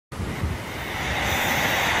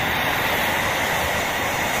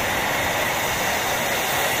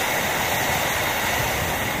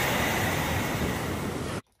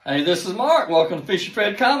Hey, this is Mark. Welcome to Fishy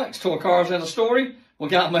Fred Comics, Toy Cars and a Story. We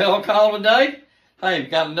got mail call today. Hey,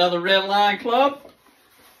 got another Red Line Club.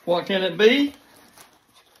 What can it be?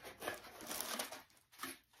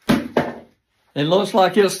 It looks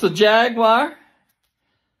like it's the Jaguar.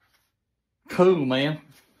 Cool, man.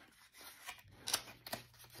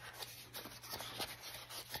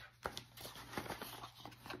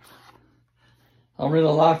 I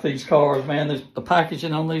really like these cars, man. The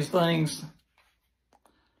packaging on these things.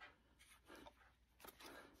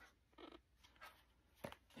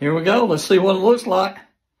 Here we go. Let's see what it looks like.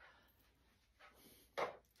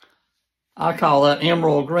 I call that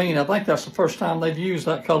emerald green. I think that's the first time they've used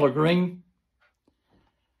that color green.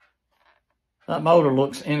 That motor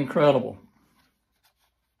looks incredible.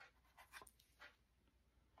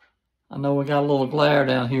 I know we got a little glare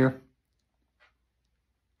down here.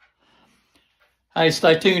 Hey,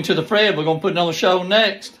 stay tuned to the Fred. We're going to put it on the show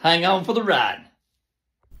next. Hang on for the ride.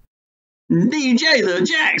 DJ the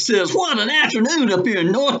Jack says, what an afternoon up here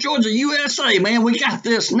in North Georgia, USA, man. We got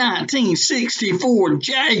this 1964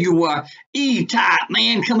 Jaguar E-Type,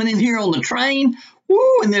 man, coming in here on the train.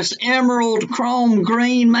 Woo, and this emerald chrome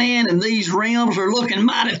green, man, and these rims are looking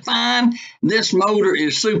mighty fine. This motor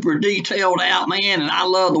is super detailed out, man, and I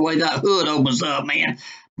love the way that hood opens up, man.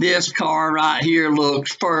 This car right here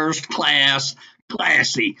looks first class.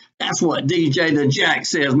 Classy. That's what DJ the Jack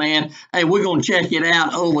says, man. Hey, we're going to check it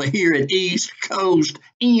out over here at East Coast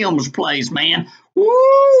M's place, man. Woo!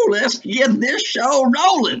 Let's get this show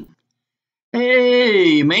rolling.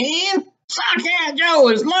 Hey, man. Sockeye Joe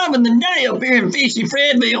is loving the day up here in Fishy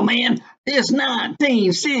Fredville, man. This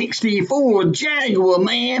 1964 Jaguar,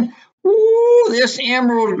 man. Woo, this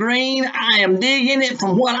emerald green, I am digging it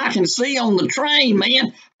from what I can see on the train,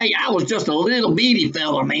 man. Hey, I was just a little bitty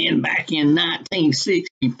fella, man, back in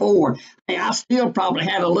 1964. Hey, I still probably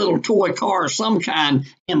had a little toy car of some kind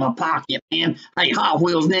in my pocket, man. Hey, Hot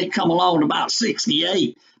Wheels didn't come along about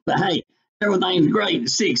 68. But hey, everything's great at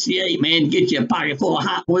 68, man. Get you a pocket full of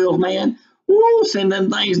Hot Wheels, man. Woo, send them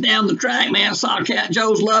things down the track, man. Sockeye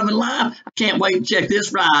Joe's loving life. I can't wait to check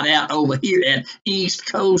this ride out over here at East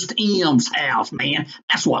Coast M's house, man.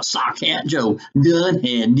 That's what Sockeye Joe done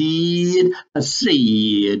and did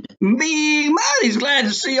said. Big Muddy's glad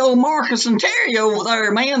to see old Marcus and Terry over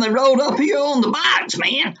there, man. They rode up here on the bikes,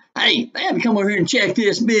 man. Hey, they had to come over here and check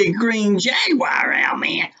this big green Jaguar out,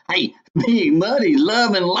 man. Hey, Big Muddy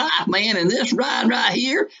loving life, man, and this ride right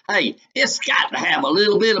here, hey, it's got to have a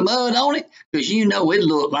little bit of mud on it, because you know it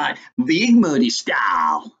looked like Big Muddy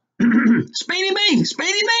style. Speedy me,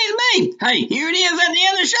 me. Hey, here it is at the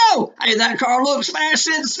end of the show. Hey, that car looks fast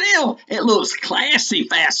sitting still. It looks classy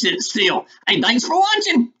fast sitting still. Hey, thanks for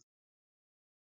watching.